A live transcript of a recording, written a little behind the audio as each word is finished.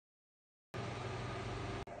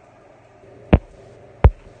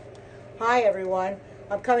Hi everyone,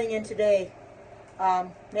 I'm coming in today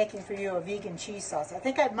making for you a vegan cheese sauce. I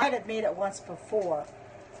think I might have made it once before,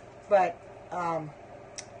 but I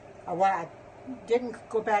didn't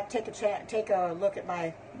go back take a look at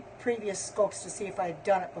my previous scopes to see if I'd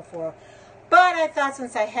done it before. But I thought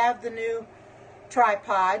since I have the new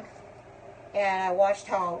tripod and I watched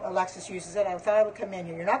how Alexis uses it, I thought I would come in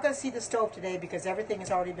here. You're not going to see the stove today because everything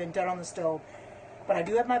has already been done on the stove. But I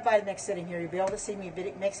do have my Vitamix sitting here. You'll be able to see me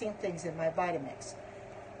mixing things in my Vitamix.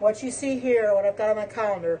 What you see here, what I've got on my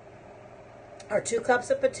calendar, are 2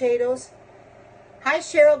 cups of potatoes. Hi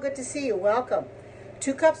Cheryl, good to see you. Welcome.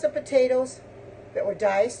 2 cups of potatoes that were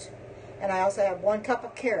diced. And I also have 1 cup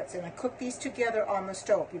of carrots. And I cook these together on the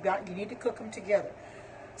stove. You need to cook them together.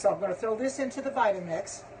 So I'm going to throw this into the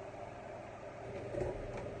Vitamix.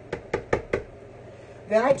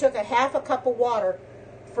 Then I took a half a cup of water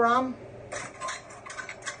from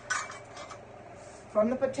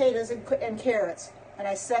the potatoes and carrots, and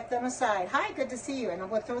I set them aside. Hi, good to see you, and I'm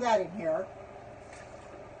going to throw that in here.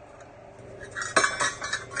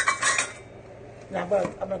 Now I'm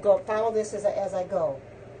going to go follow this as I go.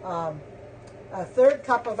 A 1/3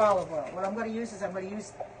 cup of olive oil. What I'm going to use is I'm going to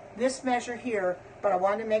use this measure here, but I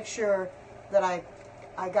wanted to make sure that I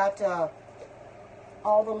got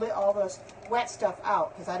all the wet stuff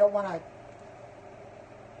out because I don't want a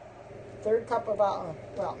 1/3 cup of olive.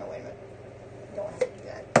 Well, no, wait a minute. You don't have to do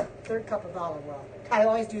that. 1/3 cup of olive oil. I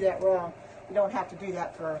always do that wrong. You don't have to do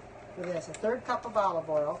that for this. A 1/3 cup of olive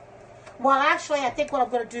oil. Well, actually, I think what I'm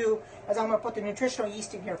going to do is I'm going to put the nutritional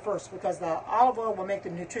yeast in here first because the olive oil will make the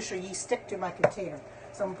nutritional yeast stick to my container.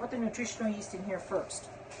 So I'm going to put the nutritional yeast in here first.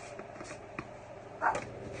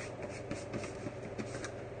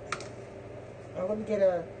 Let me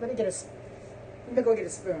go get a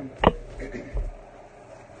spoon.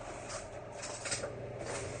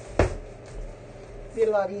 Be a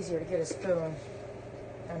lot easier to get a spoon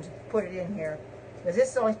and to put it in here because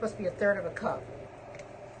this is only supposed to be a 1/3 of a cup.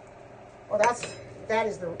 Well, that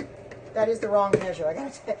is the wrong measure.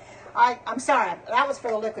 I'm sorry. That was for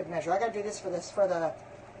the liquid measure. I got to do this for the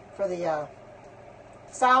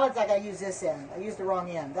solids. I got to use this end. I used the wrong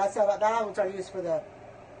end. That was I used for the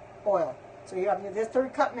oil. So you have this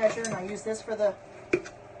 1/3 cup measure, and I use this for the.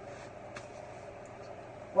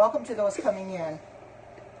 Welcome to those coming in.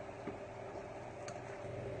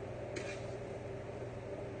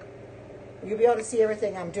 You'll be able to see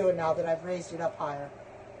everything I'm doing now that I've raised it up higher.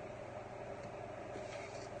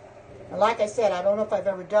 And like I said, I don't know if I've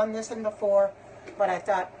ever done this one before, but I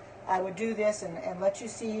thought I would do this and let you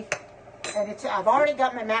see. And I've already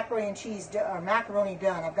got my macaroni and cheese macaroni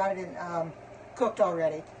done. I've got it in cooked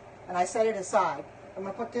already, and I set it aside. I'm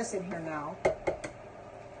going to put this in here now.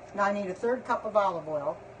 Now I need a 1/3 cup of olive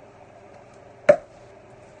oil.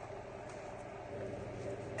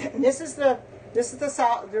 This is the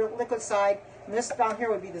liquid side, and this down here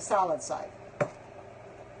would be the solid side.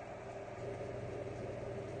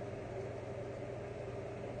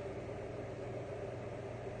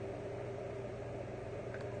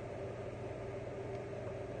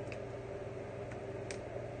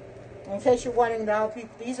 In case you're wondering now,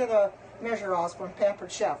 these are the measure-alls from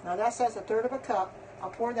Pampered Chef. Now that says a 1/3 of a cup. I'll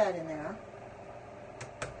pour that in there.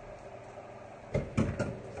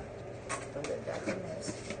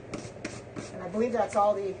 And I believe that's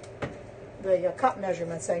all the cup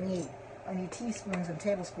measurements I need. I need teaspoons and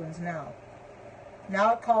tablespoons now.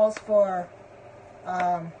 Now it calls for,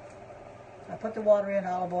 I put the water in,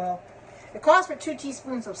 olive oil. It calls for 2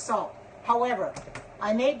 teaspoons of salt. However,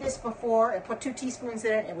 I made this before and put 2 teaspoons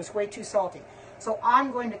in it. It was way too salty. So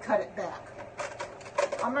I'm going to cut it back.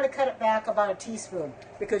 I'm going to cut it back about a teaspoon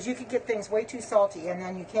because you can get things way too salty and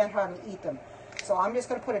then you can't hardly eat them. So I'm just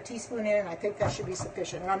going to put a teaspoon in and I think that should be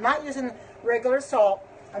sufficient. And I'm not using regular salt.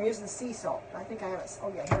 I'm using sea salt. I think I have it.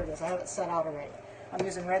 Oh yeah, here it is. I have it set out already. I'm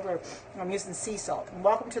using sea salt. And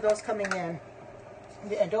welcome to those coming in.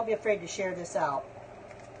 And don't be afraid to share this out.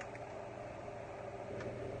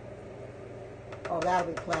 Oh, that'll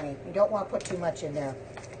be plenty. You don't want to put too much in there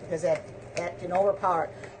because that can overpower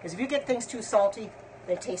it. Because if you get things too salty,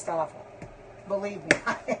 they taste awful. Believe me,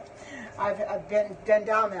 I've been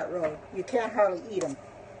down that road. You can't hardly eat them.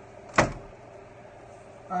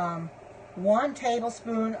 1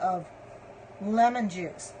 tablespoon of lemon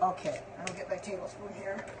juice. Okay, I'll get my tablespoon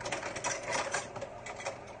here.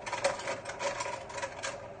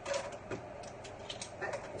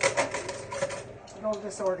 I'm a little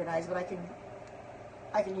disorganized, but I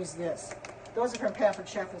can use this. Those are from Pampered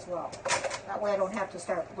Chef as well. That way I don't have to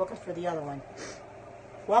start looking for the other one.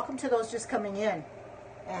 Welcome to those just coming in.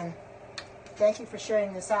 And thank you for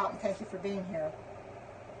sharing this out, and thank you for being here.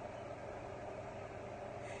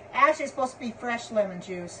 actually supposed to be fresh lemon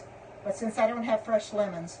juice, but since I don't have fresh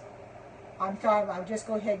lemons, I'm thought I'll just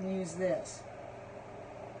go ahead and use this.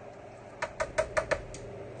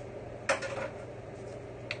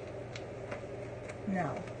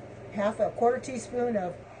 Now, a quarter teaspoon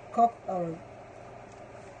of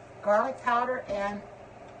garlic powder and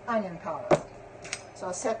onion powder. So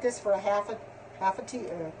I'll set this for a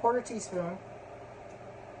quarter teaspoon.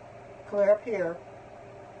 Clear up here.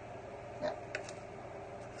 Yep.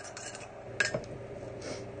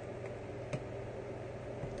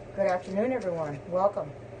 Good afternoon, everyone.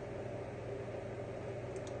 Welcome.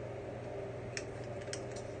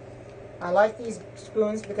 I like these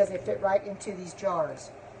spoons because they fit right into these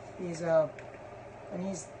jars. These and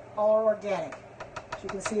these all organic. As you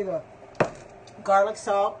can see, the garlic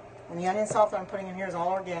salt and the onion salt that I'm putting in here is all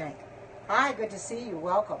organic. Hi, good to see you.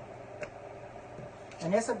 Welcome.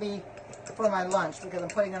 And this will be for my lunch because I'm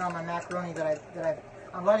putting it on my macaroni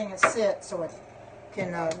I'm letting it sit so it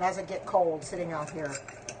can doesn't get cold sitting out here.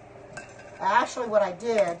 Actually, what I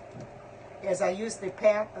did is I used the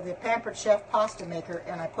Pampered Chef pasta maker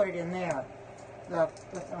and I put it in there, the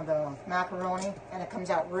macaroni, and it comes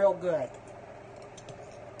out real good.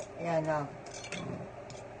 And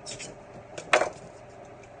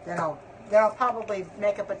then I'll probably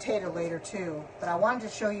make a potato later too. But I wanted to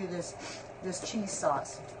show you this cheese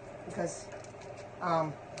sauce because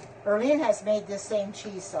Erlene has made this same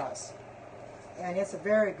cheese sauce, and it's a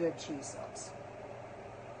very good cheese sauce.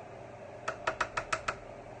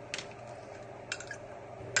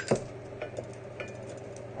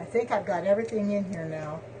 I think I've got everything in here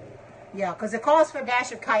now. Yeah, because it calls for a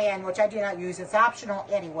dash of cayenne, which I do not use. It's optional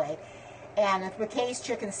anyway. And it's McKay's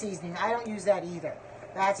chicken seasoning. I don't use that either.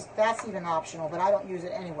 That's even optional, but I don't use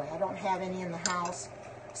it anyway. I don't have any in the house,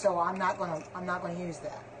 so I'm not gonna use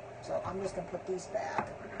that. So I'm just gonna put these back.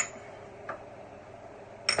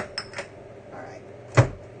 All right.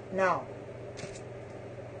 Now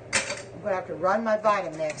I'm gonna have to run my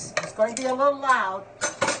Vitamix. It's going to be a little loud,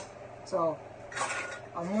 so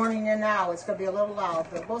I'm warning you now. It's going to be a little loud,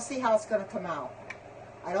 but we'll see how it's going to come out.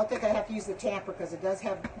 I don't think I have to use the tamper because it does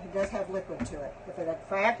have liquid to it.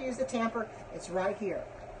 If I have to use the tamper, it's right here.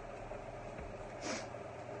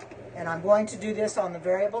 And I'm going to do this on the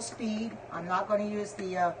variable speed. I'm not going to use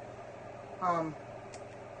the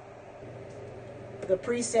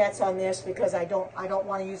presets on this because I don't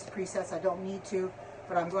want to use the presets. I don't need to,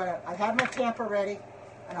 but I have my tamper ready,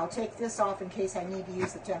 and I'll take this off in case I need to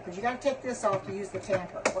use the tamper. You got to take this off to use the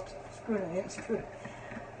tamper. Whoops, screwed it in, screwed it.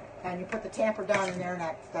 And you put the tamper down in there, and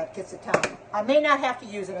that gets it down. I may not have to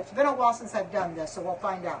use it. It's been a while since I've done this, so we'll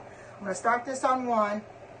find out. I'm going to start this on 1,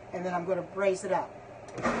 and then I'm going to braise it up.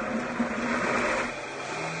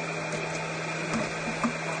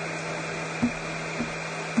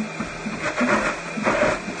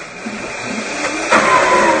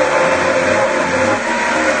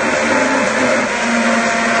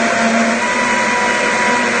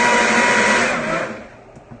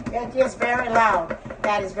 It is very loud.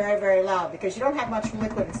 That is very, very loud because you don't have much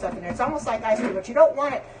liquid and stuff in there. It's almost like ice cream, but you don't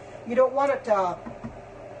want it.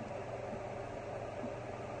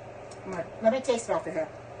 Let me taste it off of here.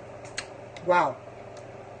 Wow,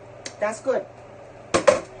 that's good.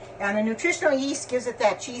 And the nutritional yeast gives it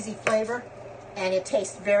that cheesy flavor, and it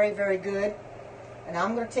tastes very, very good. And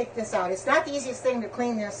I'm going to take this out. It's not the easiest thing to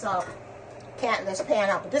clean this pan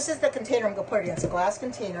out, but this is the container I'm going to put it in. It's a glass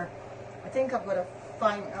container. I think I'm going to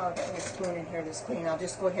find a spoon in here that's clean. I'll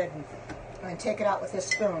just go ahead and take it out with this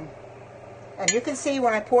spoon. And you can see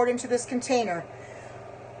when I pour it into this container,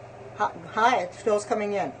 it feels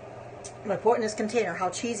coming in. When I pour it in this container, how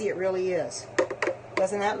cheesy it really is.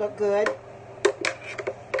 Doesn't that look good?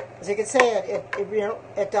 As you can see,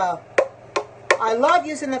 I love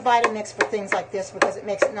using the Vitamix for things like this because it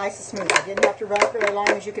makes it nice and smooth. I didn't have to run it very long,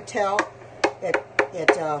 as you could tell.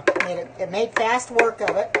 It made fast work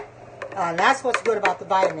of it. And that's what's good about the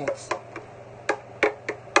Vitamix.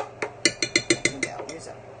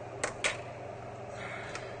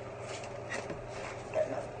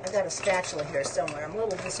 I got a spatula here somewhere. I'm a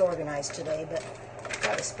little disorganized today, but I've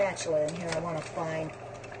got a spatula in here I want to find.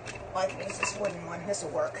 Well, I can use this wooden one. This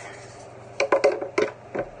will work.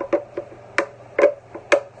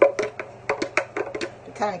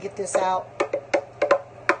 To kind of get this out.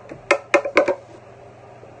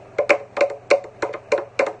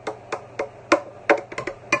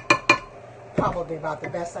 Probably about the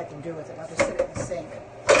best I can do with it. I'll just sit it in the sink.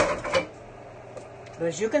 But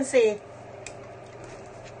as you can see,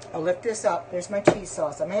 I'll lift this up. There's my cheese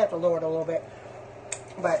sauce. I may have to lower it a little bit,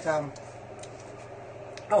 but I'll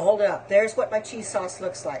hold it up. There's what my cheese sauce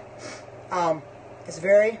looks like. It's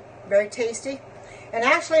very, very tasty. And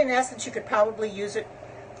actually, in essence, you could probably use it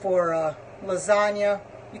for lasagna.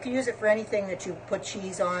 You can use it for anything that you put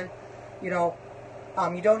cheese on. You know,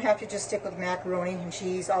 you don't have to just stick with macaroni and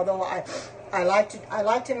cheese. Although I like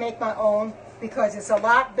to make my own because it's a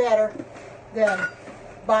lot better than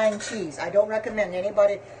buying cheese. I don't recommend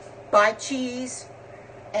anybody buy cheese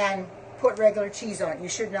and put regular cheese on it. You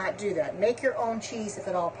should not do that. Make your own cheese if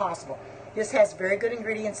at all possible. This has very good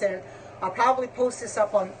ingredients in it. I'll probably post this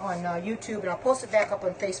up on YouTube, and I'll post it back up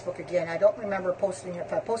on Facebook again. I don't remember posting it.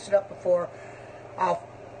 If I posted it up before,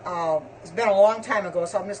 it's been a long time ago,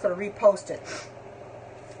 so I'm just going to repost it.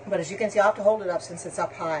 But as you can see, I'll have to hold it up since it's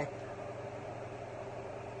up high.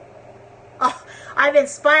 Oh, I've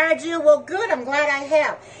inspired you? Well, good. I'm glad I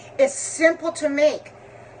have. It's simple to make.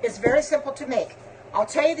 It's very simple to make. I'll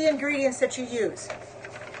tell you the ingredients that you use.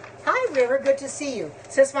 Hi, River. Good to see you.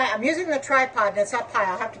 Since I'm using the tripod and it's up high,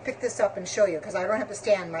 I'll have to pick this up and show you because I don't have to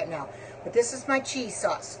stand right now. But this is my cheese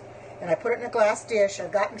sauce. And I put it in a glass dish.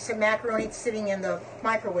 I've got some macaroni sitting in the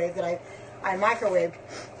microwave that I microwaved.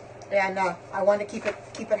 And I wanted to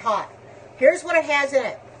keep it hot. Here's what it has in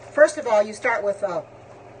it. First of all, you start with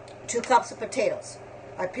 2 cups of potatoes.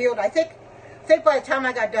 I peeled, I think by the time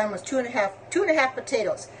I got done was two and a half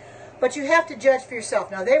potatoes. But you have to judge for yourself.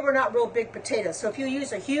 Now, they were not real big potatoes, so if you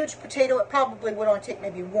use a huge potato, it probably would only take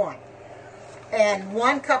maybe 1. And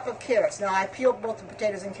 1 cup of carrots. Now, I peeled both the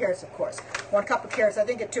potatoes and carrots, of course. 1 cup of carrots. I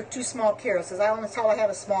think it took 2 small carrots, because that's all I have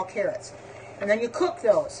is small carrots. And then you cook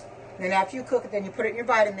those. And then after you cook it, then you put it in your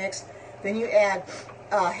vitamix. Then you add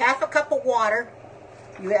half a cup of water.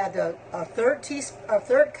 You add a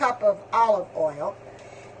third cup of olive oil.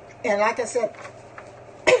 And like I said,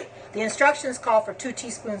 the instructions call for 2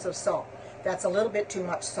 teaspoons of salt. That's a little bit too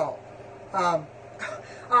much salt.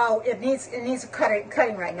 Oh, it needs a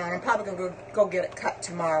cutting right now, and I'm probably going to go get it cut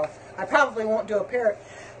tomorrow. I probably won't do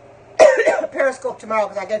a periscope tomorrow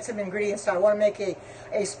because I got some ingredients. So I want to make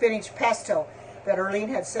a spinach pesto that Erlene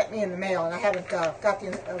had sent me in the mail, and I haven't got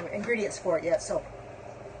the ingredients for it yet, so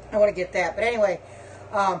I want to get that. But anyway,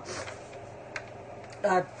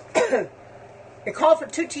 it called for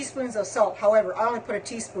 2 teaspoons of salt. However, I only put a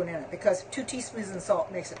teaspoon in it because 2 teaspoons of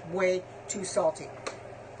salt makes it way too salty.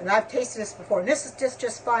 And I've tasted this before, and this is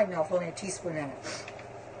just fine now with only a teaspoon in it.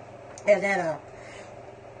 And then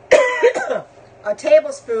a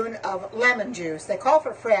tablespoon of lemon juice. They call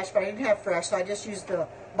for fresh, but I didn't have fresh, so I just used the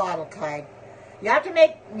bottled kind. You don't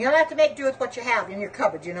have to make do with what you have in your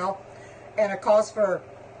cupboard, you know. And it calls for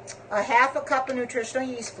a half a cup of nutritional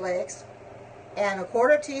yeast flakes, and a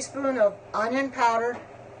 1/4 teaspoon of onion powder,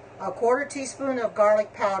 a 1/4 teaspoon of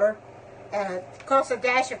garlic powder, and it calls a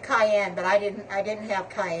dash of cayenne, but I didn't have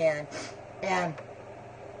cayenne, and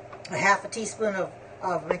a half a teaspoon of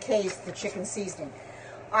McKay's, the chicken seasoning.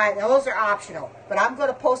 All right, now those are optional, but I'm going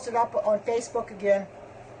to post it up on Facebook again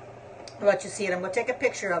to let you see it. I'm going to take a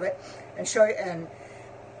picture of it and show you, and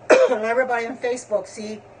let everybody on Facebook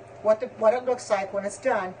see what it looks like when it's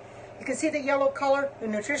done. You can see the yellow color. The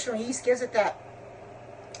nutritional yeast gives it that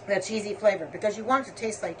cheesy flavor because you want it to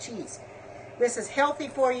taste like cheese. This is healthy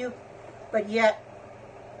for you, but yet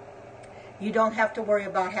you don't have to worry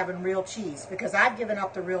about having real cheese because I've given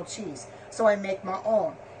up the real cheese, so I make my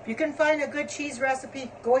own. If you can find a good cheese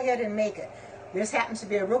recipe, go ahead and make it. This happens to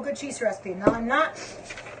be a real good cheese recipe. Now, I'm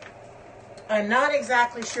not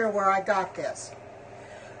exactly sure where I got this.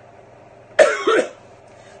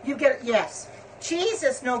 Yes, cheese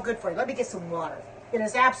is no good for you. Let me get some water. It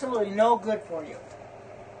is absolutely no good for you.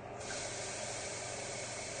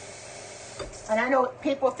 And I know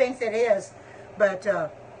people think that it is, but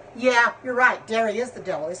yeah, you're right. Dairy is the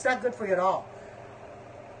devil. It's not good for you at all.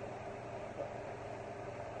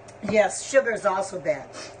 Yes, sugar is also bad.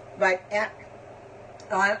 But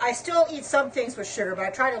I still eat some things with sugar, but I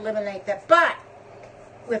try to eliminate that. But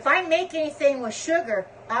if I make anything with sugar,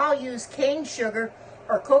 I'll use cane sugar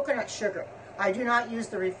or coconut sugar. I do not use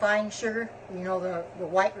the refined sugar, you know, the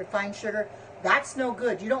white refined sugar. That's no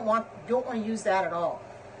good. You don't want to use that at all.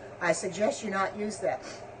 I suggest you not use that.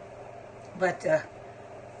 But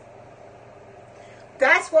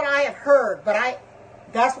that's what I have heard. But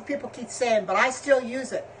that's what people keep saying. But I still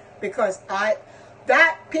use it because I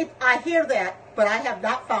hear that, but I have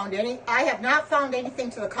not found anything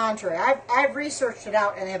to the contrary. I've researched it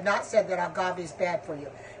out, and they have not said that agave is bad for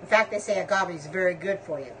you. In fact, they say agave is very good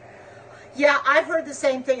for you. Yeah, I've heard the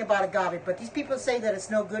same thing about agave, but these people say that it's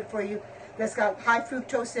no good for you. That's got high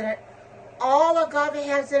fructose in it. All agave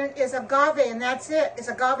has in it is agave, and that's it. It's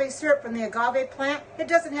agave syrup from the agave plant. It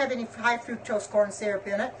doesn't have any high fructose corn syrup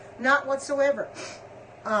in it, not whatsoever.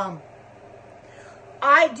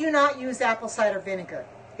 I do not use apple cider vinegar.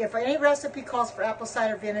 If any recipe calls for apple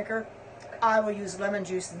cider vinegar, I will use lemon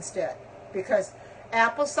juice instead, because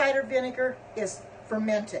apple cider vinegar is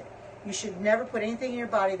fermented. You should never put anything in your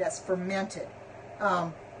body that's fermented.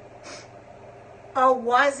 Oh,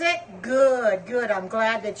 was it? Good, good. I'm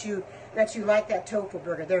glad that you like that tofu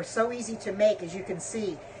burger. They're so easy to make, as you can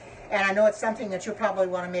see. And I know it's something that you'll probably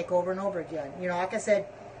want to make over and over again. You know, like I said,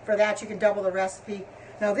 for that you can double the recipe.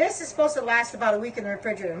 Now this is supposed to last about a week in the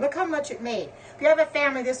refrigerator. Look how much it made. If you have a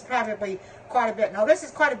family, this is probably quite a bit. Now this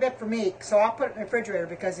is quite a bit for me, so I'll put it in the refrigerator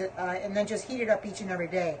because and then just heat it up each and every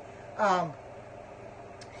day.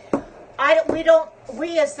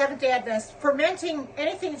 We as Seventh-day Adventists, fermenting,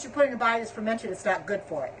 anything that you put in your body that's fermented, it's not good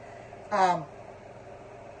for it. Oh,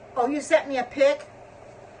 you sent me a pic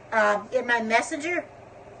in my messenger?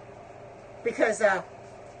 Because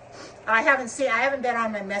I haven't been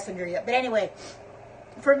on my messenger yet. But anyway,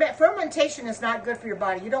 fermentation is not good for your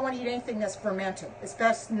body. You don't want to eat anything that's fermented. It's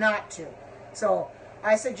best not to. So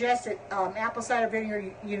I suggest that apple cider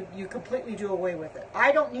vinegar, you completely do away with it.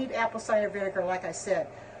 I don't need apple cider vinegar, like I said.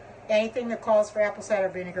 Anything that calls for apple cider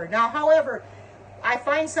vinegar. Now, however, I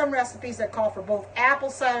find some recipes that call for both apple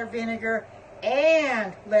cider vinegar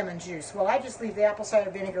and lemon juice. Well, I just leave the apple cider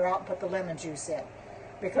vinegar out and put the lemon juice in.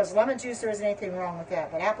 Because lemon juice, there isn't anything wrong with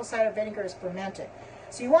that. But apple cider vinegar is fermented.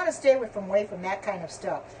 So you want to stay away from that kind of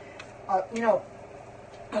stuff. You know,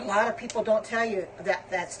 a lot of people don't tell you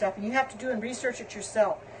that stuff. And you have to do and research it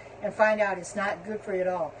yourself and find out it's not good for you at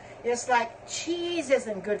all. It's like cheese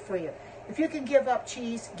isn't good for you. If you can give up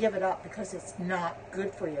cheese, give it up, because it's not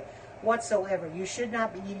good for you whatsoever. You should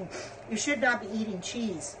not be eating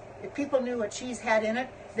cheese. If people knew what cheese had in it,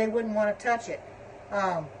 they wouldn't want to touch it.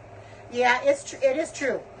 Yeah, it is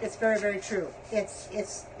true. It's very, very true. It's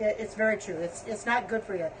very true. It's not good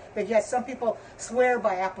for you. But yes, some people swear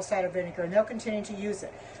by apple cider vinegar, and they'll continue to use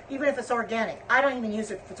it, even if it's organic. I don't even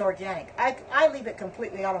use it if it's organic. I leave it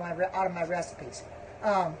completely out of my recipes.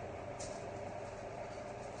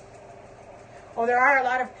 Oh, there are a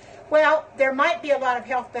lot of, well, there might be a lot of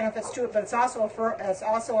health benefits to it, but it's also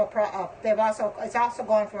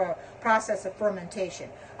gone for a process of fermentation.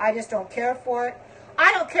 I just don't care for it.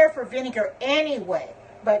 I don't care for vinegar anyway,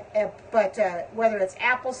 but whether it's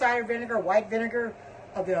apple cider vinegar, white vinegar,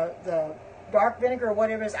 the dark vinegar, or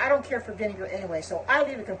whatever it is, I don't care for vinegar anyway, so I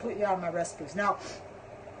leave it completely out of my recipes. Now,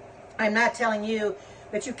 I'm not telling you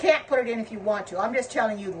that you can't put it in if you want to. I'm just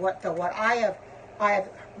telling you what I have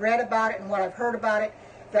read about it and what I've heard about it,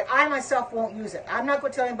 that I myself won't use it. I'm not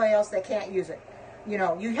going to tell anybody else they can't use it. You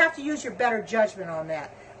know, you have to use your better judgment on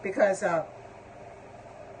that, because,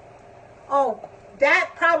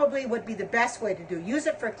 that probably would be the best way to do. Use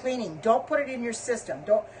it for cleaning. Don't put it in your system.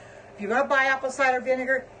 If you're going to buy apple cider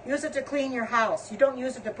vinegar, use it to clean your house. You don't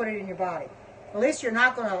use it to put it in your body. At least you're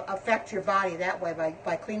not going to affect your body that way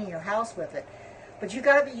by cleaning your house with it. But you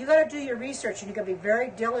got to do your research, and you got to be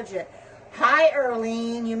very diligent. Hi,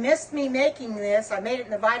 Earlene. You missed me making this. I made it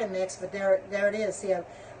in the Vitamix, but there it is. See, it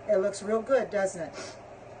looks real good, doesn't it?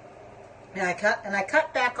 And I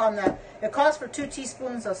cut back on it calls for 2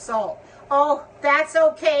 teaspoons of salt. Oh, that's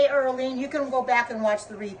okay, Earlene. You can go back and watch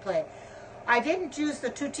the replay. I didn't use the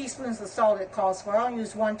 2 teaspoons of salt it calls for. I only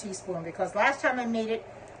used 1 teaspoon, because last time I made it,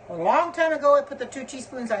 a long time ago, I put the 2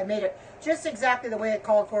 teaspoons. I made it just exactly the way it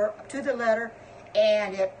called for, to the letter,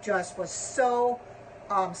 and it just was so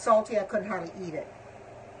salty I couldn't hardly eat it.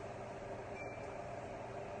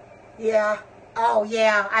 Yeah. Oh,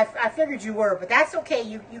 yeah. I figured you were, but that's okay.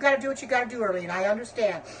 You got to do what you got to do, Earlene. I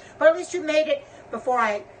understand. But at least you made it before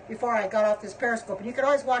I got off this Periscope, and you can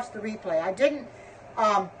always watch the replay. I didn't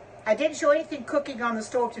show anything cooking on the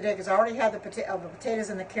stove today, because I already had the potatoes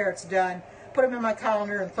and the carrots done. Put them in my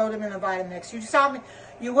colander and throw them in the Vitamix. You saw me.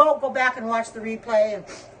 You will go back and watch the replay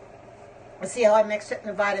and see how I mixed it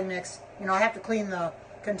in the Vitamix. You know, I have to clean the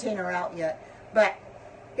container out yet, but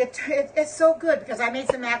it's so good, because I made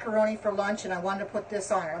some macaroni for lunch and I wanted to put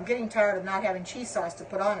this on it. I'm getting tired of not having cheese sauce to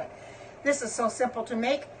put on it. This is so simple to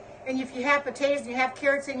make, and if you have potatoes and you have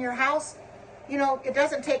carrots in your house, you know, it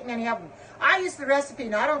doesn't take many of them. I use the recipe.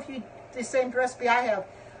 Now, I don't know if you the same recipe I have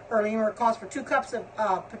earlier, where it calls for 2 cups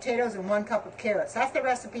of potatoes and 1 cup of carrots. That's the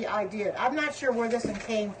recipe I did. I'm not sure where this one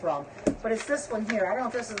came from, but it's this one here. I don't know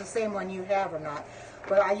if this is the same one you have or not,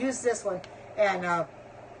 but I used this one. And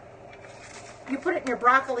you put it in your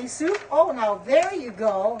broccoli soup. Oh, now there you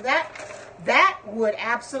go. That would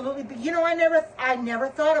absolutely be. You know, I never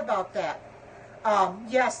thought about that.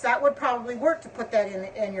 Yes, that would probably work, to put that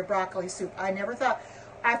in your broccoli soup. I never thought.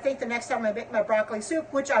 I think the next time I make my broccoli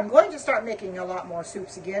soup, which I'm going to start making a lot more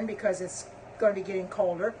soups again, because it's going to be getting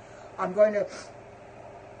colder, I'm going to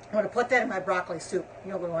put that in my broccoli soup.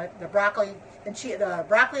 You know, the broccoli and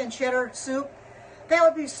cheddar soup. That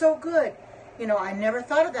would be so good. You know, I never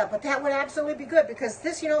thought of that, but that would absolutely be good because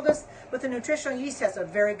this, you know, this with the nutritional yeast has a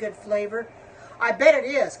very good flavor. I bet it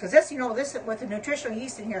is because this, you know, this with the nutritional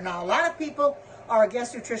yeast in here. Now, a lot of people are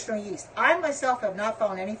against nutritional yeast. I myself have not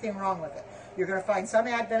found anything wrong with it. You're going to find some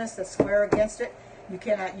Adventists that swear against it. You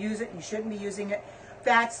cannot use it. You shouldn't be using it.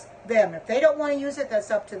 That's them. If they don't want to use it,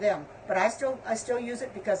 that's up to them. But I still use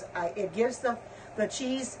it because it gives the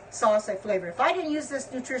cheese sauce a flavor. If I didn't use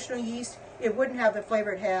this nutritional yeast, it wouldn't have the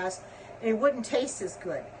flavor it has. It wouldn't taste as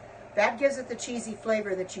good. That gives it the cheesy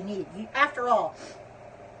flavor that you need. After all,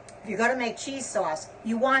 if you're going to make cheese sauce,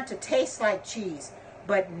 you want it to taste like cheese,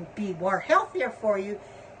 but be more healthier for you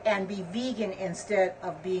and be vegan instead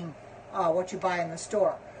of being what you buy in the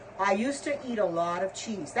store. I used to eat a lot of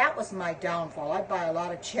cheese. That was my downfall. I'd buy a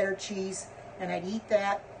lot of cheddar cheese and I'd eat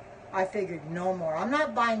that. I figured no more. I'm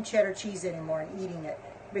not buying cheddar cheese anymore and eating it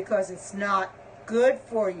because it's not good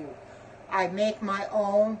for you. I make my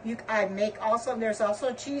own. There's also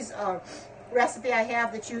a cheese recipe I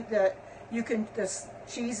have that the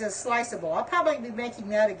cheese is sliceable. I'll probably be making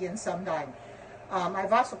that again sometime.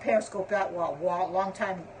 I've also periscoped that a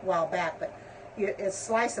while back, but it's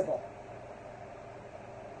sliceable.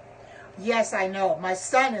 Yes, I know. My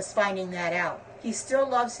son is finding that out. He still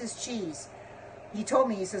loves his cheese. He told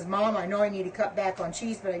me, he says, Mom, I know I need to cut back on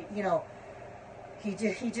cheese, but, you know, he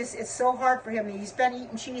just, it's so hard for him. He's been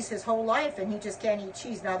eating cheese his whole life, and he just can't eat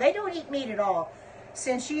cheese. Now, they don't eat meat at all.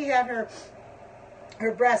 Since she had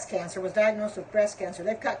her breast cancer, was diagnosed with breast cancer,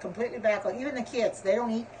 they've cut completely back on, even the kids. They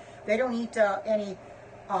don't eat any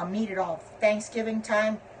meat at all. Thanksgiving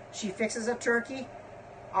time, she fixes a turkey.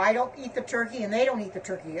 I don't eat the turkey, and they don't eat the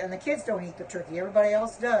turkey, and the kids don't eat the turkey. Everybody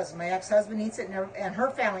else does. My ex-husband eats it, and her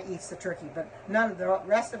family eats the turkey, but none of the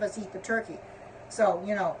rest of us eat the turkey. So,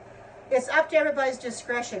 you know, it's up to everybody's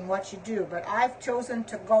discretion what you do, but I've chosen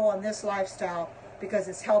to go on this lifestyle because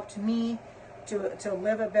it's helped me to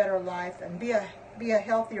live a better life and be a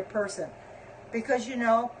healthier person. Because, you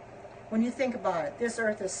know, when you think about it, this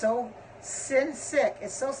earth is so sick.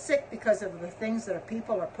 It's so sick because of the things that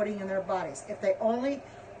people are putting in their bodies. If they only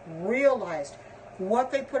realized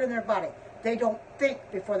what they put in their body, they don't think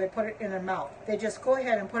before they put it in their mouth. They just go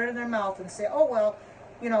ahead and put it in their mouth and say, oh, well,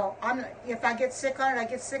 you know, if I get sick on it, I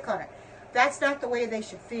get sick on it. That's not the way they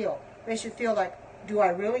should feel. They should feel like, do I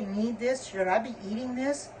really need this? Should I be eating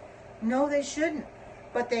this? No, they shouldn't.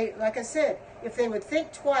 But they, like I said, if they would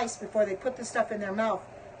think twice before they put the stuff in their mouth,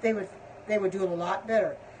 they would do it a lot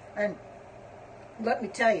better. And let me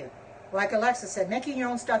tell you, like Alexa said, making your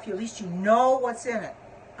own stuff, at least you know what's in it.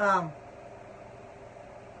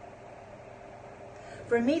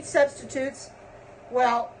 For meat substitutes,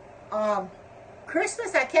 well,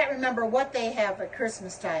 Christmas, I can't remember what they have at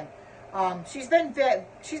Christmas time. She's been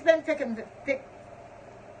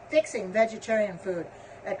fixing vegetarian food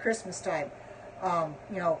at Christmas time.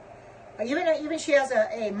 You know, even she has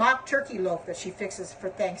a mock turkey loaf that she fixes for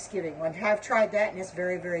Thanksgiving. I've tried that, and it's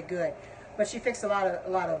very, very good. But she fixed a lot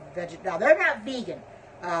of veg. Now they're not vegan,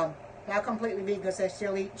 not completely vegan because they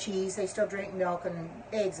still eat cheese, they still drink milk and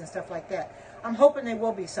eggs and stuff like that. I'm hoping they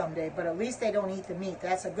will be someday, but at least they don't eat the meat.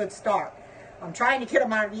 That's a good start. I'm trying to get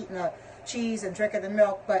them out of eating the cheese and drinking the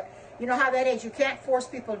milk, but you know how that is. You can't force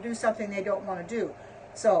people to do something they don't want to do.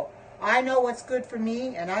 So I know what's good for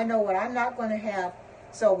me, and I know what I'm not going to have.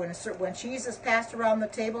 So when cheese is passed around the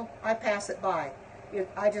table, I pass it by.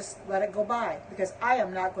 I just let it go by because I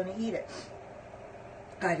am not going to eat it.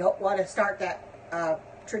 I don't want to start that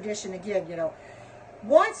tradition again, you know.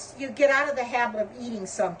 Once you get out of the habit of eating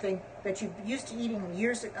something that you used to eating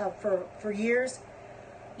for years,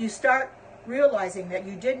 you start realizing that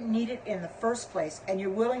you didn't need it in the first place, and you're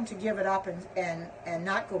willing to give it up and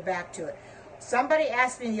not go back to it. Somebody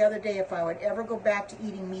asked me the other day if I would ever go back to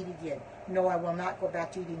eating meat again. No, I will not go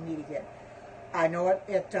back to eating meat again. I know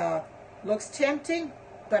it looks tempting,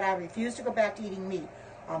 but I refuse to go back to eating meat.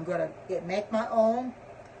 I'm going to make my own.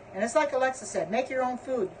 And it's like Alexa said, make your own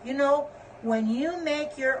food. You know, when you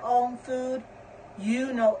make your own food,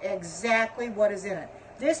 you know exactly what is in it.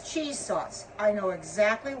 This cheese sauce, I know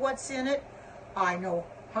exactly what's in it. I know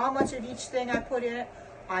how much of each thing I put in it.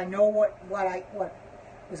 I know what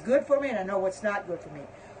was good for me, and I know what's not good for me.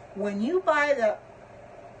 When you buy the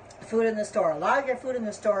food in the store, a lot of your food in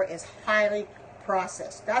the store is highly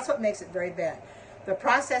processed. That's what makes it very bad. The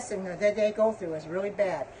processing that they go through is really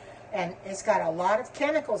bad. And it's got a lot of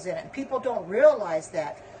chemicals in it. And people don't realize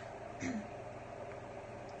that.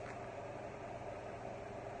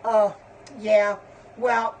 Yeah.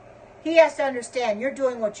 Well, he has to understand you're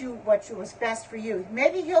doing what was best for you.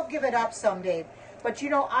 Maybe he'll give it up someday. But you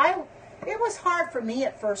know, it was hard for me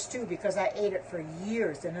at first too because I ate it for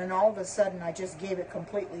years, and then all of a sudden I just gave it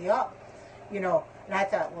completely up. you know. And I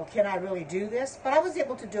thought, well, can I really do this? But I was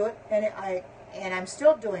able to do it, and I'm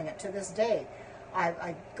still doing it to this day.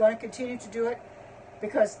 I'm going to continue to do it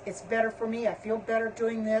because it's better for me. I feel better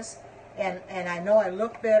doing this, and I know I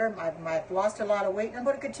look better. I've lost a lot of weight, and I'm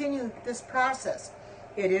going to continue this process.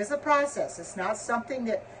 It is a process. It's not something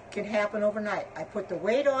that can happen overnight. I put the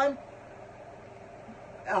weight on,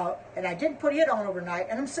 and I didn't put it on overnight,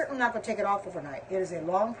 and I'm certainly not going to take it off overnight. It is a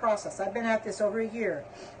long process. I've been at this over a year,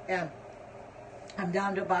 and I'm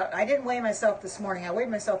down to about, I didn't weigh myself this morning. I weighed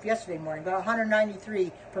myself yesterday morning, about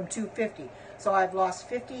 193 from 250. So I've lost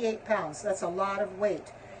 58 pounds. That's a lot of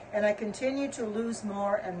weight. And I continue to lose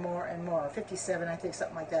more and more and more. 57, I think,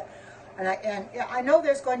 something like that. And I know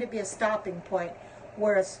there's going to be a stopping point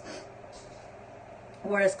where it's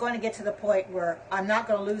going to get to the point where I'm not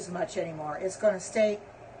going to lose much anymore. It's going to stay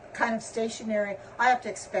kind of stationary. I have to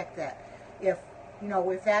expect that. If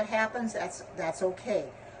that happens, that's okay.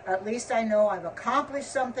 At least I know I've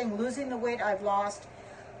accomplished something, losing the weight I've lost.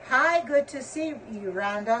 Hi, good to see you,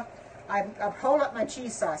 Rhonda. I've rolled up my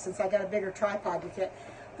cheese sauce since I got a bigger tripod.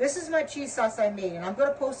 This is my cheese sauce I made, and I'm going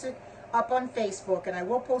to post it up on Facebook, and I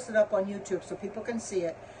will post it up on YouTube so people can see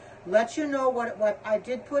it. Let you know what I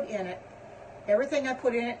did put in it. Everything I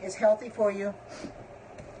put in it is healthy for you.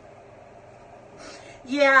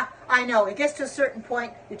 Yeah, I know. It gets to a certain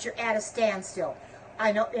point that you're at a standstill.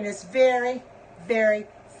 I know, and it's very, very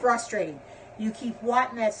frustrating. You keep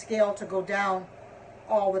wanting that scale to go down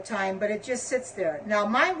all the time, but it just sits there. Now,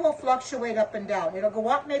 mine will fluctuate up and down. It'll go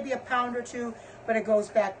up maybe a pound or two, but it goes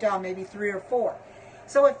back down maybe 3 or 4.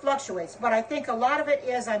 So it fluctuates. But I think a lot of it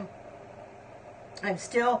is I'm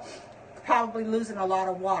still probably losing a lot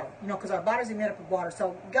of water, because our bodies are made up of water.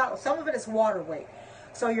 So some of it is water weight.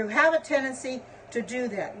 So you have a tendency to do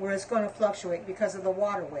that, where it's going to fluctuate because of the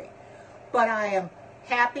water weight. But I am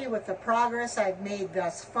happy with the progress I've made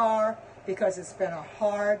thus far, because it's been a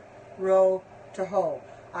hard row to hoe.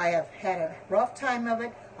 I have had a rough time of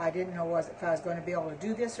it. I didn't know if I was going to be able to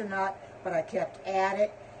do this or not, but I kept at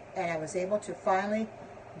it, and I was able to finally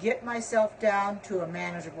get myself down to a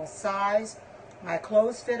manageable size. My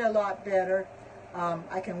clothes fit a lot better.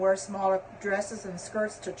 I can wear smaller dresses and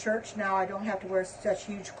skirts to church now. I don't have to wear such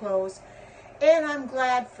huge clothes, and I'm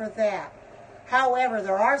glad for that. However,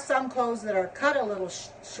 there are some clothes that are cut a little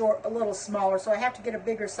short, a little smaller, so I have to get a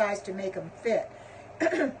bigger size to make them fit.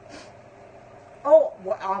 Oh,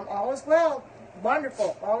 all is well.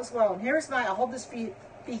 Wonderful. All is well. And here's I'll hold this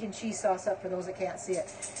vegan cheese sauce up for those that can't see it.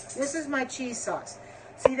 This is my cheese sauce.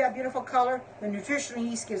 See that beautiful color? The nutritional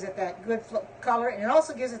yeast gives it that good color, and it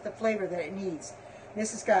also gives it the flavor that it needs.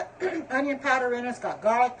 This has got onion powder in it. It's got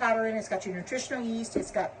garlic powder in it. It's got your nutritional yeast.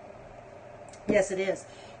 It's got, yes, it is.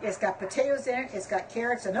 It's got potatoes in it. It's got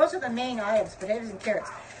carrots, and those are the main items, potatoes and carrots.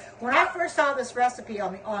 When I first saw this recipe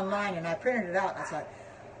online and I printed it out, I thought,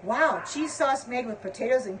 wow, cheese sauce made with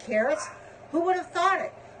potatoes and carrots? Who would have thought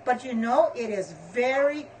it? But it is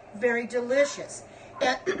very, very delicious.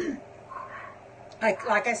 And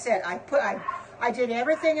like I said, I did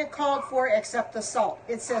everything it called for except the salt.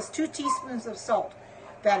 It says 2 teaspoons of salt.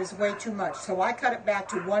 That is way too much. So I cut it back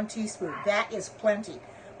to 1 teaspoon. That is plenty.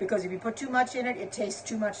 Because if you put too much in it, it tastes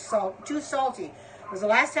too much salt, too salty. Because the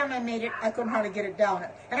last time I made it, I couldn't hardly get it down.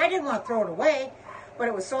 And I didn't want to throw it away, but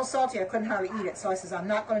it was so salty I couldn't hardly eat it. So I says, I'm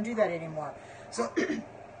not going to do that anymore. So,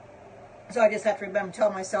 so I just have to remember,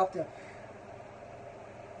 tell myself to,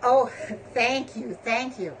 oh, thank you,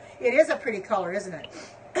 thank you. It is a pretty color, isn't it?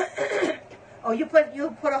 Oh, you put a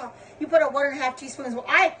 1.5 teaspoons. Well,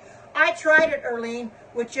 I tried it, Erlene,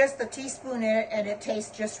 with just the teaspoon in it, and it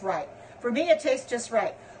tastes just right. For me, it tastes just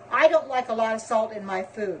right. I don't like a lot of salt in my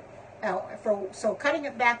food. So cutting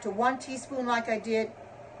it back to 1 teaspoon like I did,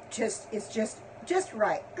 is just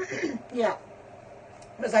right. Yeah,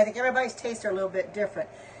 because I think everybody's tastes are a little bit different.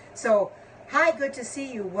 So, hi, good to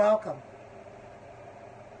see you. Welcome.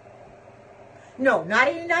 No, not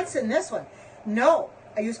any nuts in this one. No,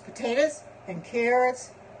 I use potatoes and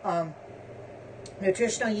carrots,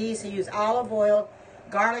 nutritional yeast. I use olive oil,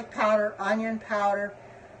 garlic powder, onion powder.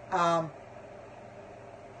 I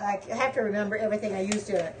have to remember everything I used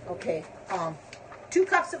in it. Okay. 2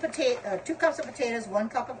 cups of potatoes, 1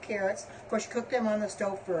 cup of carrots. Of course, you cook them on the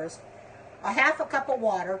stove first. A 1/2 cup of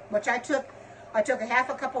water, which I took a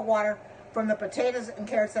 1/2 cup of water from the potatoes and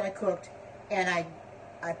carrots that I cooked, and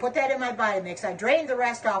I put that in my vitamix. I drained the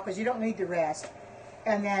rest off because you don't need the rest.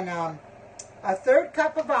 And then a 1/3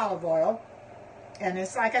 cup of olive oil, and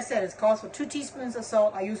it's, like I said, it calls for 2 teaspoons of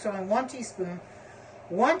salt. I used only 1 teaspoon.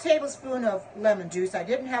 1 tablespoon of lemon juice. I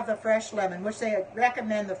didn't have the fresh lemon, which they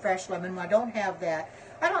recommend the fresh lemon. I don't have that.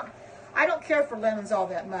 I don't care for lemons all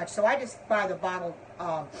that much, so I just buy the bottled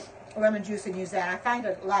lemon juice and use that. I find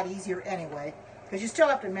it a lot easier anyway, because you still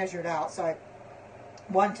have to measure it out. So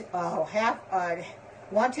 1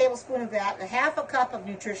 tablespoon of that, a half a cup of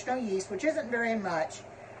nutritional yeast, which isn't very much.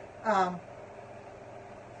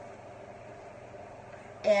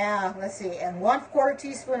 And let's see, and 1/4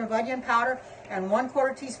 teaspoon of onion powder and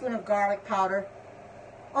 1/4 teaspoon of garlic powder.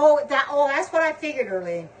 That's what I figured,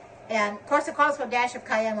 Earlene. And of course, it calls for a dash of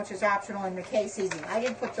cayenne, which is optional, and McKay seasoning. I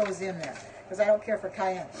didn't put those in there because I don't care for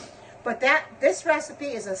cayenne. But this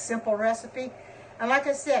recipe is a simple recipe, and like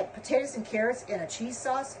I said, potatoes and carrots in a cheese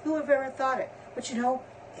sauce. Who would have ever thought it? But you know,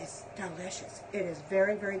 it's delicious. It is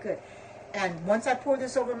very, very good. And once I pour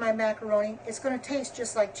this over my macaroni, it's going to taste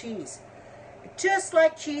just like cheese. Just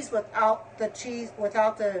like cheese without the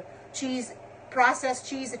processed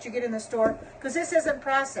cheese that you get in the store, because this isn't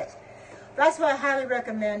processed. That's why I highly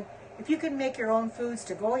recommend, if you can make your own foods,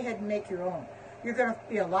 to go ahead and make your own. You're going to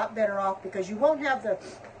be a lot better off because you won't have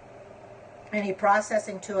any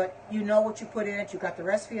processing to it. You know what you put in it. You got the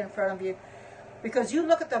recipe in front of you. Because you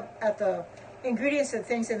look at the ingredients and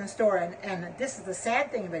things in the store, and this is the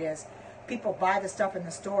sad thing of it is, people buy the stuff in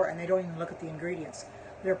the store and they don't even look at the ingredients.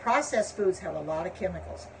 Their processed foods have a lot of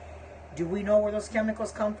chemicals. Do we know where those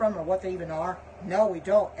chemicals come from or what they even are? No, we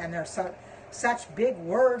don't. And they're such big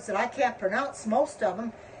words that I can't pronounce most of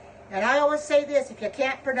them. And I always say this: if you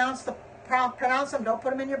can't pronounce them, don't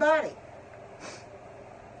put them in your body.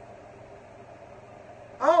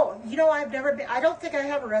 Oh, you know, I don't think I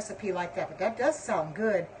have a recipe like that, but that does sound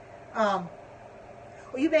good.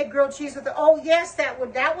 Well, you make grilled cheese with it. Oh, yes, that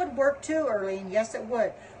would work too, Earlene. Yes, it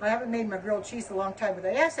would. I haven't made my grilled cheese in a long time,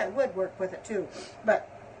 but yes, that would work with it too. But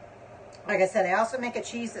like I said, I also make a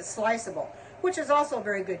cheese that's sliceable, which is also a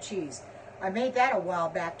very good cheese. I made that a while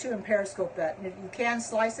back too in Periscope. That you can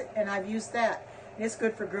slice it, and I've used that. It's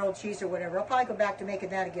good for grilled cheese or whatever. I'll probably go back to making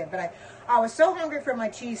that again. But I was so hungry for my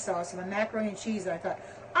cheese sauce, my macaroni and cheese, that I thought,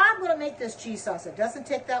 I'm going to make this cheese sauce. It doesn't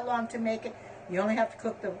take that long to make it. You only have to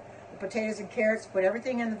cook the potatoes and carrots, put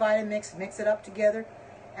everything in the vitamix, mix it up together,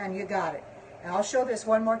 and you got it. And I'll show this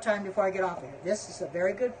one more time before I get off of here. This is a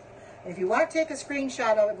very good, if you want to take a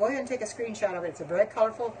screenshot of it, go ahead and take a screenshot of it. It's a very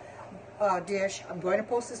colorful dish. I'm going to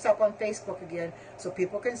post this up on Facebook again so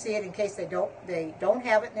people can see it in case they don't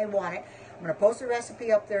have it and they want it. I'm going to post the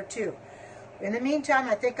recipe up there too. In the meantime,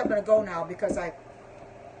 I think I'm going to go now because I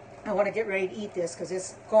want to get ready to eat this because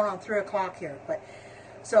it's going on 3 o'clock here.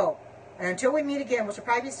 And until we meet again, which will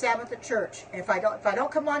probably be Sabbath at church. And if I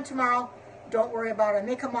don't come on tomorrow, don't worry about it. I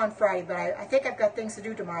may come on Friday, but I think I've got things to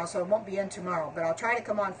do tomorrow, so I won't be in tomorrow. But I'll try to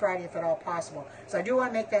come on Friday if at all possible. So I do want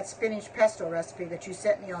to make that spinach pesto recipe that you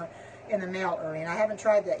sent me in the mail early, and I haven't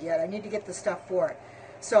tried that yet. I need to get the stuff for it.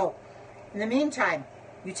 So, in the meantime,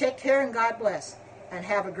 you take care and God bless, and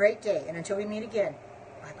have a great day. And until we meet again,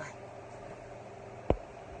 bye-bye.